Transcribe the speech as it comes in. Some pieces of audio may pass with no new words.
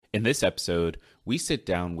In this episode, we sit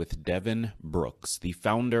down with Devin Brooks, the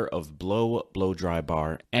founder of Blow Blow Dry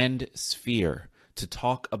Bar and Sphere, to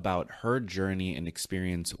talk about her journey and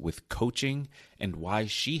experience with coaching and why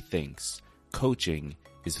she thinks coaching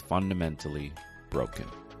is fundamentally broken.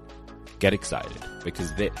 Get excited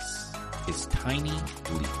because this is Tiny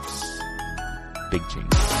Leaps, Big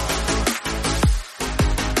Change.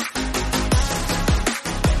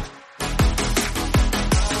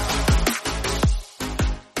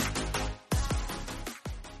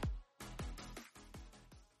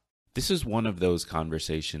 This is one of those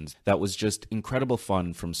conversations that was just incredible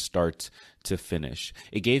fun from start to finish.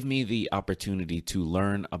 It gave me the opportunity to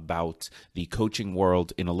learn about the coaching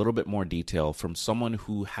world in a little bit more detail from someone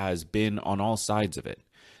who has been on all sides of it.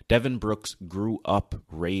 Devin Brooks grew up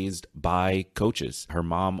raised by coaches. Her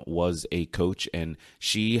mom was a coach and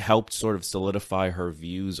she helped sort of solidify her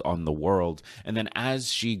views on the world. And then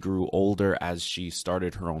as she grew older, as she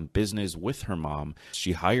started her own business with her mom,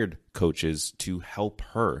 she hired coaches to help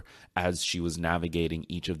her as she was navigating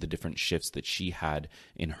each of the different shifts that she had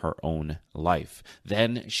in her own life.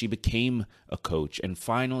 Then she became a coach, and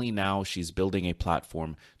finally now she's building a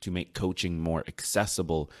platform to make coaching more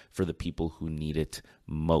accessible for the people who need it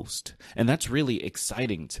most. And that's really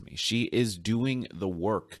exciting to me. She is doing the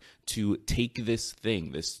work to take this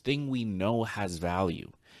thing we know has value,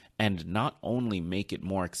 and not only make it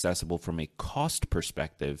more accessible from a cost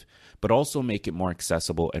perspective, but also make it more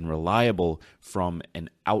accessible and reliable from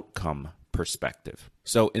an outcome perspective.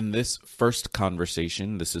 So in this first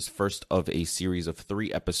conversation, this is first of a series of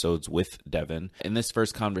 3 episodes with Devin. In this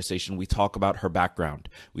first conversation, we talk about her background.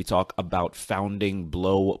 We talk about founding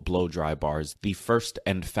Blow Blow Dry Bars, the first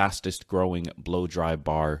and fastest growing blow dry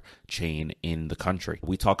bar chain in the country.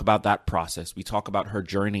 We talk about that process. We talk about her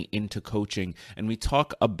journey into coaching, and we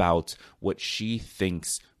talk about what she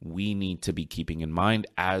thinks we need to be keeping in mind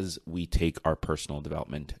as we take our personal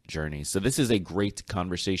development journey. So this is a great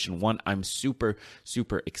conversation, one I'm super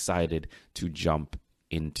excited to jump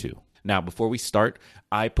into. Now, before we start,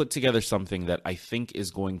 I put together something that I think is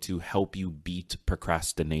going to help you beat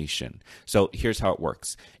procrastination. So here's how it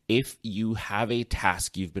works. If you have a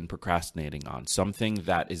task you've been procrastinating on, something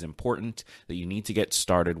that is important that you need to get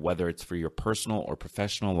started, whether it's for your personal or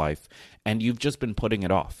professional life, and you've just been putting it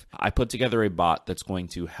off, I put together a bot that's going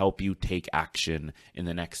to help you take action in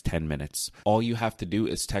the next 10 minutes. All you have to do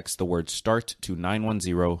is text the word START to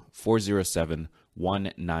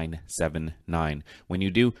 910-407-1979. When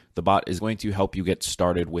you do, the bot is going to help you get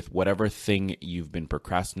started with whatever thing you've been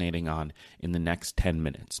procrastinating on in the next 10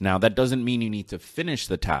 minutes. Now, that doesn't mean you need to finish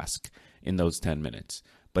the task in those 10 minutes,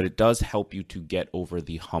 but it does help you to get over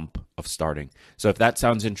the hump of starting. So if that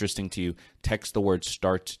sounds interesting to you, text the word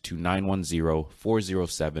START to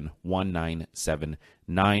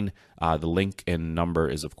 910-407-1979. The link and number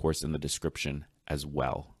is, of course, in the description as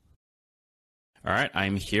well. All right,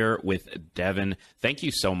 I'm here with Devin. Thank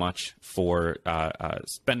you so much for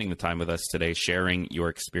spending the time with us today, sharing your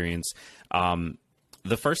experience.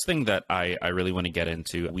 The first thing that I really want to get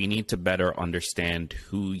into, we need to better understand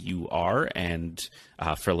who you are and,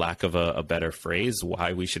 for lack of a better phrase,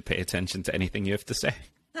 why we should pay attention to anything you have to say.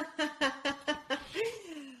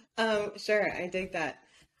 Sure, I dig that.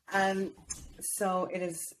 So it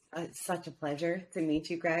is such a pleasure to meet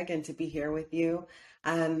you, Greg, and to be here with you.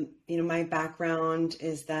 My background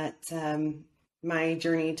is that my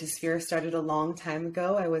journey to Sphere started a long time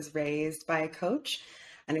ago. I was raised by a coach,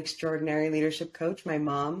 an extraordinary leadership coach, my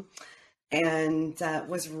mom, and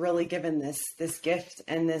was really given this gift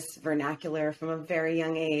and this vernacular from a very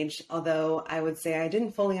young age. Although I would say I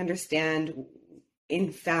didn't fully understand,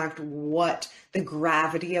 in fact, what the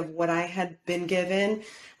gravity of what I had been given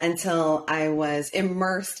until I was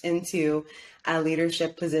immersed into a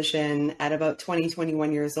leadership position at about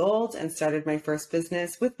 21 years old and started my first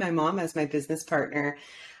business with my mom as my business partner.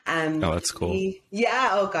 Oh, that's cool.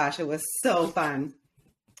 Oh gosh, it was so fun.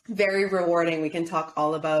 Very rewarding. We can talk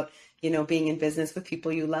all about, being in business with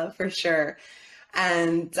people you love for sure.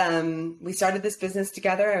 And we started this business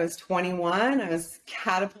together. I was 21. I was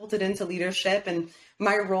catapulted into leadership, and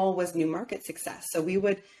my role was new market success. So we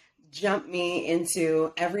would jump me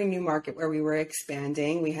into every new market where we were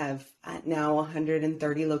expanding. We have now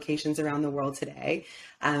 130 locations around the world today.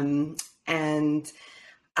 And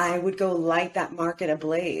I would go light that market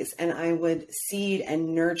ablaze, and I would seed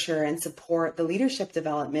and nurture and support the leadership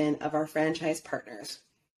development of our franchise partners.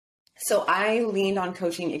 So I leaned on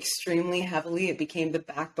coaching extremely heavily. It became the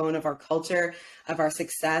backbone of our culture, of our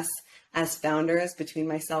success as founders, between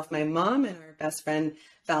myself, my mom, and our best friend,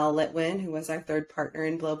 Val Litwin, who was our third partner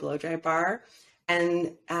in Blow Blow Dry Bar.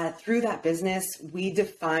 And through that business, we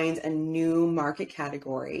defined a new market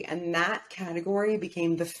category. And that category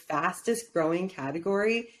became the fastest growing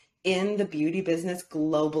category in the beauty business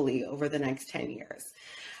globally over the next 10 years.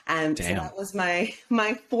 And so that was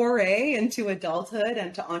my foray into adulthood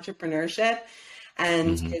and to entrepreneurship.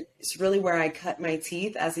 And it's really where I cut my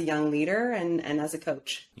teeth as a young leader and as a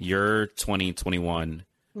coach. You're 2021.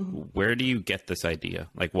 Where do you get this idea?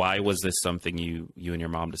 Like, why was this something you and your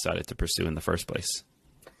mom decided to pursue in the first place?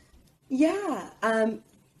 Yeah.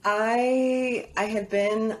 I had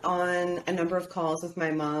been on a number of calls with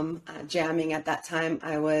my mom, jamming. At that time,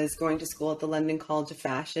 I was going to school at the London College of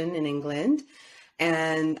Fashion in England,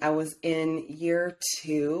 and I was in year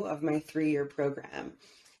 2 of my 3-year program.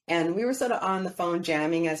 And we were sort of on the phone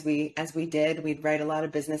jamming as we did. We'd write a lot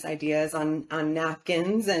of business ideas on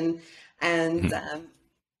napkins, and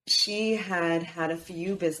she had a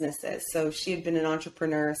few businesses. So she had been an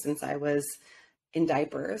entrepreneur since I was in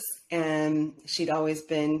diapers, and she'd always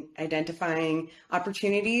been identifying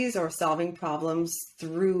opportunities or solving problems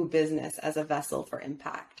through business as a vessel for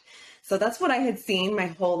impact. So that's what I had seen my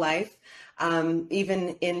whole life.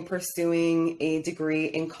 Even in pursuing a degree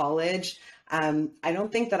in college, I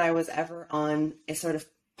don't think that I was ever on a sort of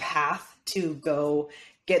path to go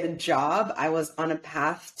get a job. I was on a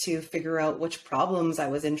path to figure out which problems I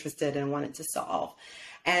was interested in and wanted to solve.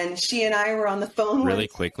 And she and I were on the phone. Really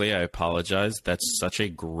quickly, I apologize. That's such a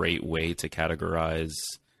great way to categorize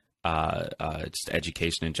just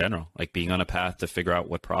education in general, like being on a path to figure out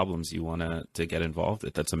what problems you want to get involved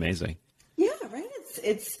with. That's amazing. Yeah, right.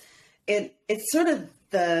 It's sort of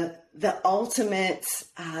the ultimate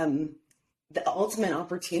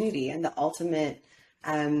opportunity and the ultimate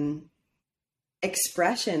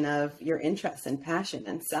expression of your interest and passion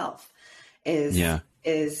and self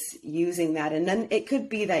is using that. And then it could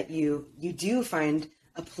be that you do find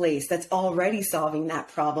a place that's already solving that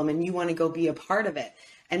problem and you want to go be a part of it.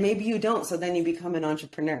 And maybe you don't. So then you become an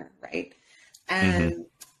entrepreneur, right? And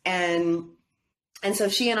so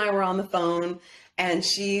she and I were on the phone, and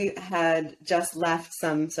she had just left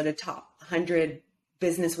some sort of top 100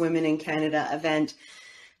 business women in Canada event.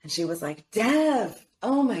 And she was like, Dev,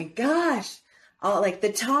 oh my gosh. Like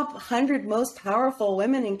the top 100 most powerful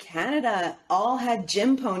women in Canada all had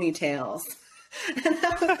gym ponytails. And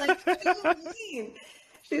I was like, what do you mean?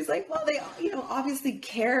 She's like, well, they, obviously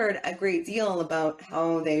cared a great deal about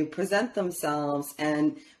how they present themselves.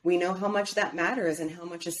 And we know how much that matters and how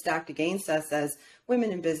much is stacked against us as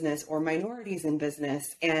women in business or minorities in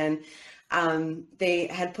business. And they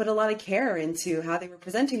had put a lot of care into how they were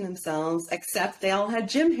presenting themselves, except they all had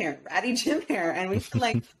gym hair, ratty gym hair. And we were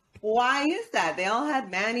like, why is that? They all had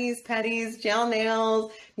manis, petties, gel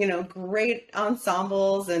nails, great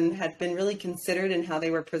ensembles, and had been really considered in how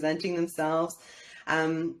they were presenting themselves.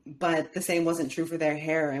 But the same wasn't true for their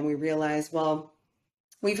hair. And we realized, well,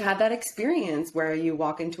 we've had that experience where you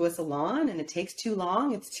walk into a salon and it takes too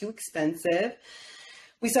long, it's too expensive.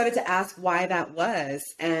 We started to ask why that was.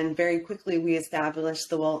 And very quickly we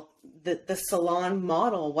established the salon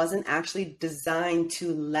model wasn't actually designed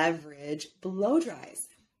to leverage blow dries.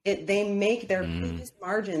 They make their biggest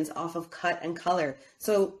margins off of cut and color.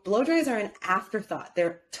 So blow dries are an afterthought.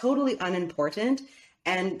 They're totally unimportant.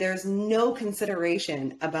 And there's no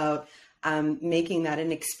consideration about making that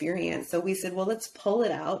an experience. So we said, well, let's pull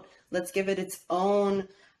it out. Let's give it its own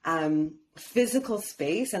physical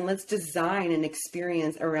space, and let's design an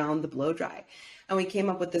experience around the blow dry. And we came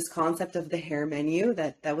up with this concept of the hair menu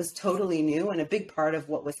that was totally new and a big part of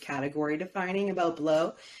what was category defining about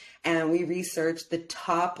blow. And we researched the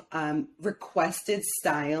top requested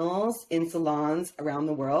styles in salons around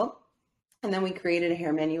the world. And then we created a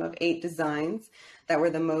hair menu of 8 designs that were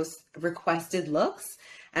the most requested looks.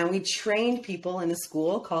 And we trained people in a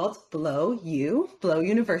school called Blow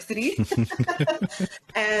University.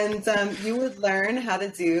 And you would learn how to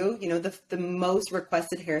do, the most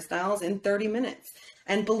requested hairstyles in 30 minutes.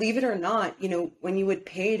 And believe it or not, when you would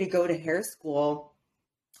pay to go to hair school,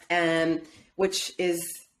 which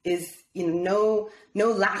is no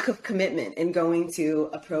lack of commitment in going to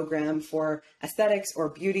a program for aesthetics or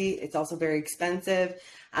beauty. It's also very expensive.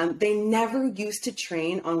 They never used to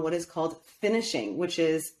train on what is called finishing, which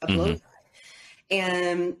is a blow dry.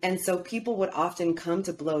 And so people would often come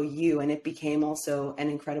to Blow U, and it became also an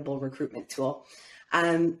incredible recruitment tool.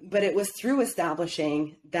 But it was through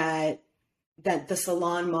establishing that the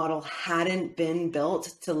salon model hadn't been built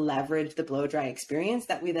to leverage the blow dry experience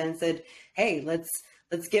that we then said, hey, let's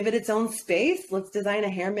give it its own space. Let's design a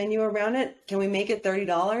hair menu around it. Can we make it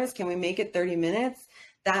 $30? Can we make it 30 minutes?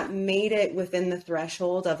 That made it within the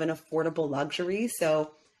threshold of an affordable luxury.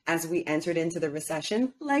 So as we entered into the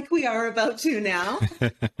recession, like we are about to now.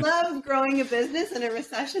 Love growing a business in a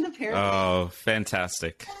recession, apparently. Oh,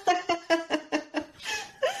 fantastic.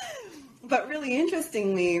 But really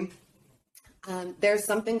interestingly, there's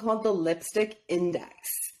something called the lipstick index.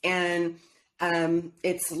 And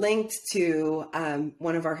it's linked to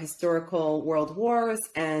one of our historical world wars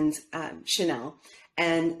and Chanel.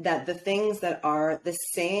 And that the things that are the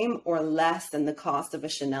same or less than the cost of a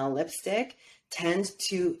Chanel lipstick tend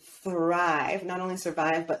to thrive, not only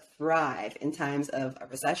survive, but thrive in times of a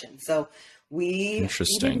recession. So we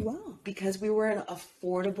did well because we were an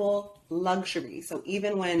affordable luxury. So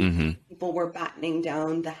even when people were battening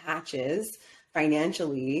down the hatches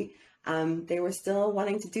financially, they were still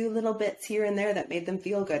wanting to do little bits here and there that made them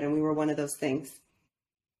feel good. And we were one of those things.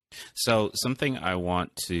 So something I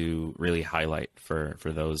want to really highlight for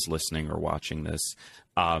those listening or watching this,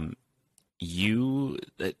 you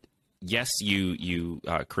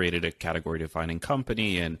created a category defining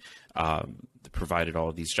company and provided all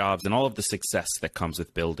of these jobs and all of the success that comes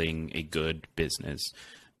with building a good business.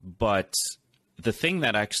 But the thing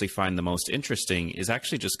that I actually find the most interesting is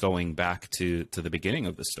actually just going back to the beginning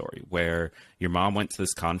of the story, where your mom went to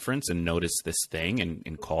this conference and noticed this thing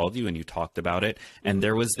and called you and you talked about it. And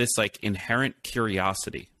there was this like inherent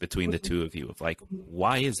curiosity between the two of you of like,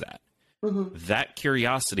 why is that? That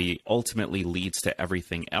curiosity ultimately leads to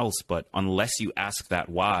everything else. But unless you ask that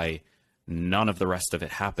why, none of the rest of it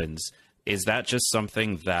happens. Is that just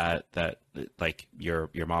something that like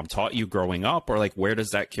your mom taught you growing up, or like where does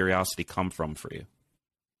that curiosity come from for you?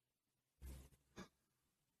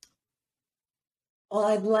 Well,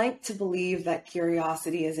 I'd like to believe that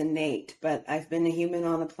curiosity is innate, but I've been a human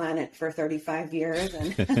on the planet for 35 years,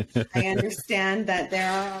 and I understand that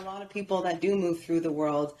there are a lot of people that do move through the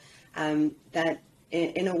world that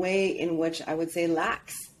in a way in which I would say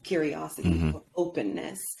lacks curiosity or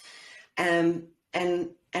openness.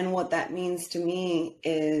 And what that means to me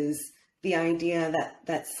is the idea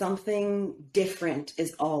that something different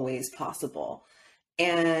is always possible.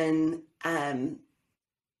 And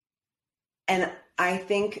I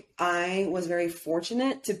think I was very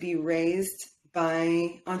fortunate to be raised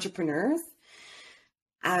by entrepreneurs.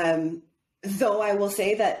 Though I will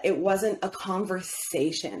say that it wasn't a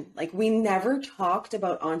conversation. Like we never talked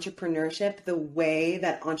about entrepreneurship the way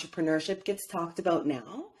that entrepreneurship gets talked about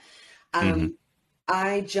now.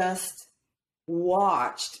 I just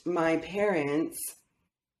watched my parents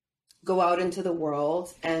go out into the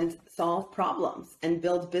world and solve problems and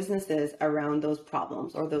build businesses around those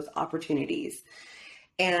problems or those opportunities.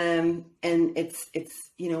 And it's,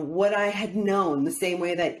 what I had known, the same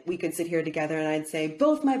way that we could sit here together and I'd say,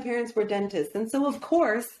 both my parents were dentists. And so of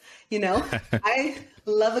course, I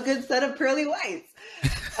love a good set of pearly whites.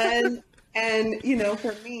 And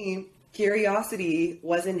for me, curiosity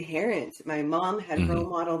was inherent. My mom had role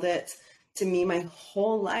modeled it to me my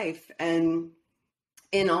whole life, and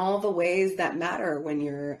in all the ways that matter when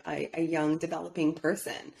you're a young developing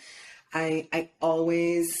person. I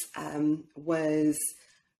always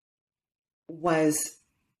was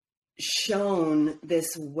shown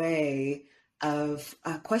this way of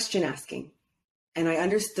question asking, and I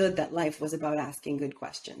understood that life was about asking good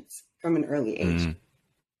questions from an early age.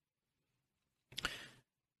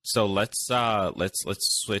 So let's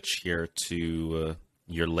switch here to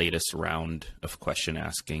your latest round of question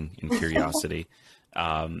asking and curiosity.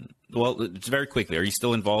 Well, just very quickly, are you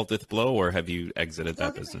still involved with Blow, or have you exited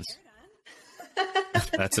that business?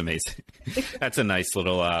 That's amazing. That's a nice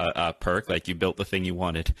little perk. Like you built the thing you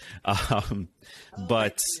wanted.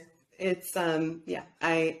 But it's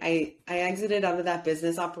I exited out of that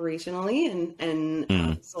business operationally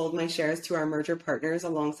and sold my shares to our merger partners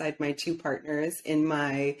alongside my two partners in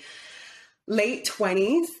my late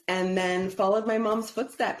 20s, and then followed my mom's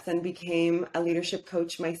footsteps and became a leadership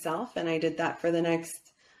coach myself. And I did that for the next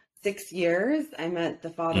 6 years. I met the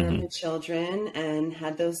father of my children and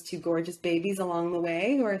had those two gorgeous babies along the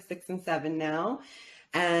way, who are 6 and 7 now,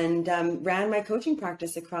 and ran my coaching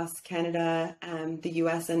practice across Canada, the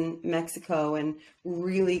US and Mexico, and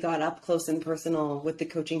really got up close and personal with the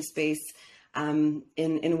coaching space in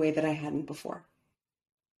a way that I hadn't before.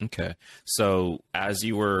 Okay. So as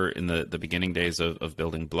you were in the beginning days of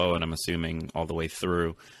building Blow, and I'm assuming all the way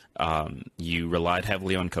through, you relied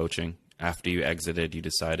heavily on coaching. After you exited, you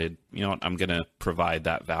decided, I'm going to provide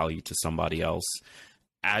that value to somebody else.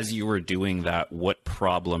 As you were doing that, what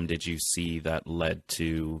problem did you see that led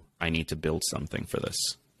to, I need to build something for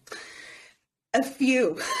this? A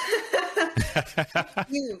few. A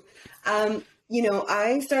few.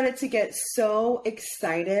 I started to get so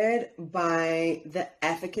excited by the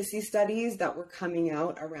efficacy studies that were coming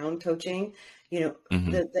out around coaching.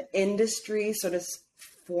 The industry sort of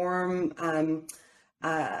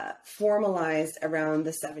formalized around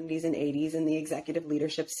the 70s and 80s in the executive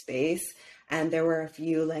leadership space. And there were a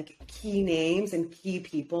few like key names and key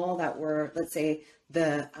people that were, let's say,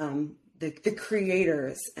 the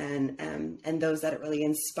creators and those that really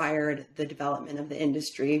inspired the development of the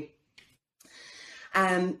industry.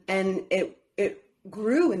 And it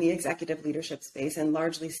grew in the executive leadership space and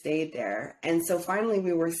largely stayed there. And so finally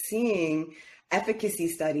we were seeing efficacy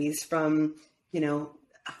studies from,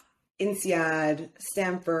 INSEAD,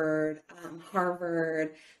 Stanford,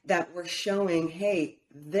 Harvard, that were showing, hey,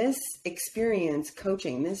 this experience,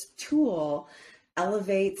 coaching, this tool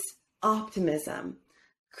elevates optimism,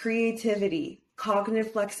 creativity,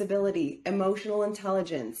 cognitive flexibility, emotional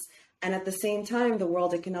intelligence. And at the same time, the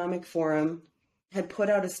World Economic Forum had put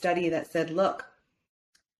out a study that said, look,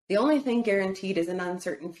 the only thing guaranteed is an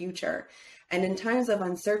uncertain future. And in times of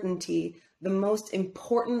uncertainty, the most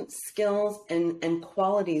important skills and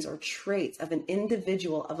qualities or traits of an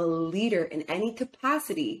individual, of a leader in any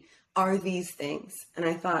capacity, are these things. And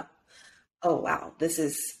I thought, oh, wow, this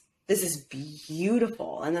is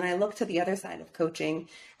beautiful. And then I looked to the other side of coaching,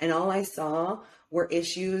 and all I saw were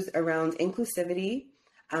issues around inclusivity.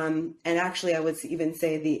 And actually, I would even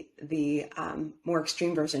say the more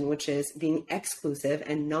extreme version, which is being exclusive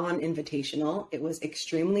and non-invitational. It was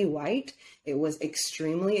extremely white. It was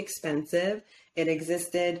extremely expensive. It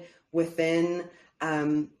existed within,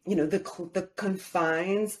 the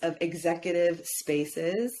confines of executive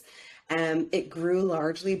spaces. It grew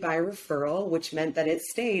largely by referral, which meant that it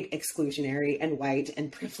stayed exclusionary and white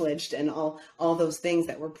and privileged and all those things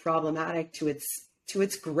that were problematic to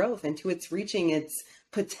its growth and to its reaching its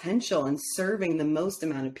potential and serving the most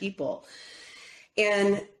amount of people.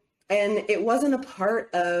 And it wasn't a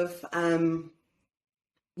part of,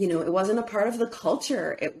 it wasn't a part of the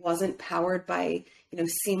culture. It wasn't powered by,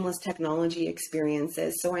 seamless technology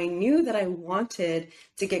experiences. So I knew that I wanted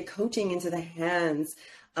to get coaching into the hands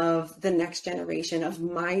of the next generation, of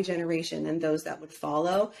my generation and those that would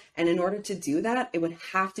follow. And in order to do that, it would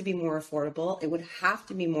have to be more affordable. It would have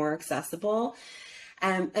to be more accessible.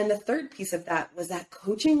 And the third piece of that was that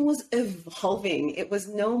coaching was evolving. It was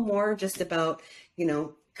no more just about,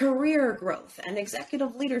 career growth and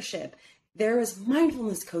executive leadership. There was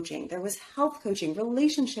mindfulness coaching. There was health coaching,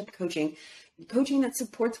 relationship coaching, coaching that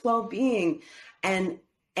supports well-being. And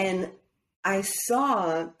I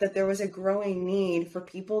saw that there was a growing need for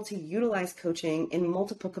people to utilize coaching in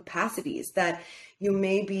multiple capacities, that you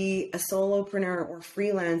may be a solopreneur or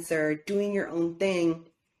freelancer doing your own thing.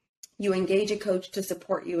 You engage a coach to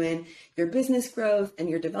support you in your business growth and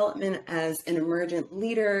your development as an emergent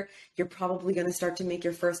leader. You're probably going to start to make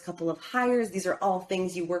your first couple of hires. These are all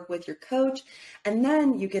things you work with your coach. And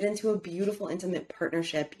then you get into a beautiful, intimate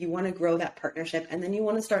partnership. You want to grow that partnership, and then you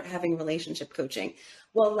want to start having relationship coaching.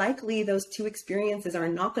 Well, likely those two experiences are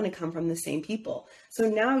not going to come from the same people. So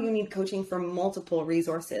now you need coaching for multiple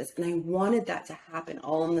resources. And I wanted that to happen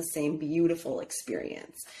all in the same beautiful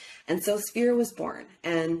experience. And so Sphere was born.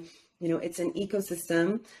 And it's an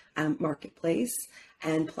ecosystem, marketplace,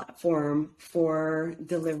 and platform for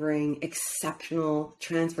delivering exceptional,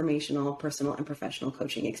 transformational, personal and professional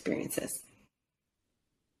coaching experiences.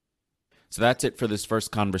 So that's it for this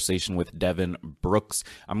first conversation with Devin Brooks.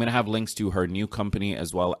 I'm going to have links to her new company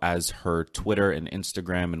as well as her Twitter and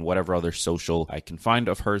Instagram and whatever other social I can find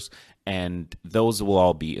of hers. And those will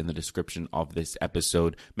all be in the description of this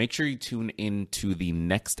episode. Make sure you tune in to the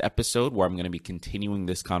next episode where I'm going to be continuing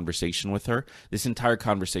this conversation with her. This entire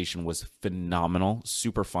conversation was phenomenal,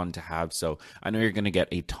 super fun to have. So I know you're going to get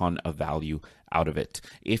a ton of value out of it.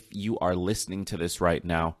 If you are listening to this right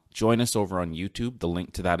now, join us over on YouTube. The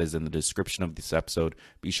link to that is in the description of this episode.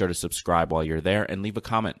 Be sure to subscribe while you're there and leave a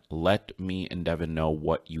comment. Let me and Devin know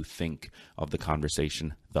what you think of the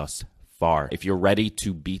conversation thus far. If you're ready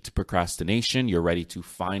to beat procrastination, you're ready to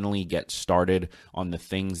finally get started on the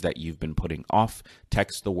things that you've been putting off,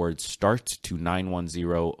 text the word START to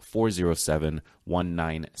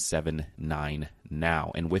 910-407-1979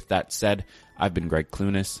 now. And with that said, I've been Greg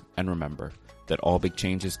Clunis, and remember that all big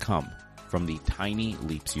changes come from the tiny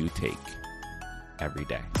leaps you take every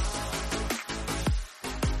day.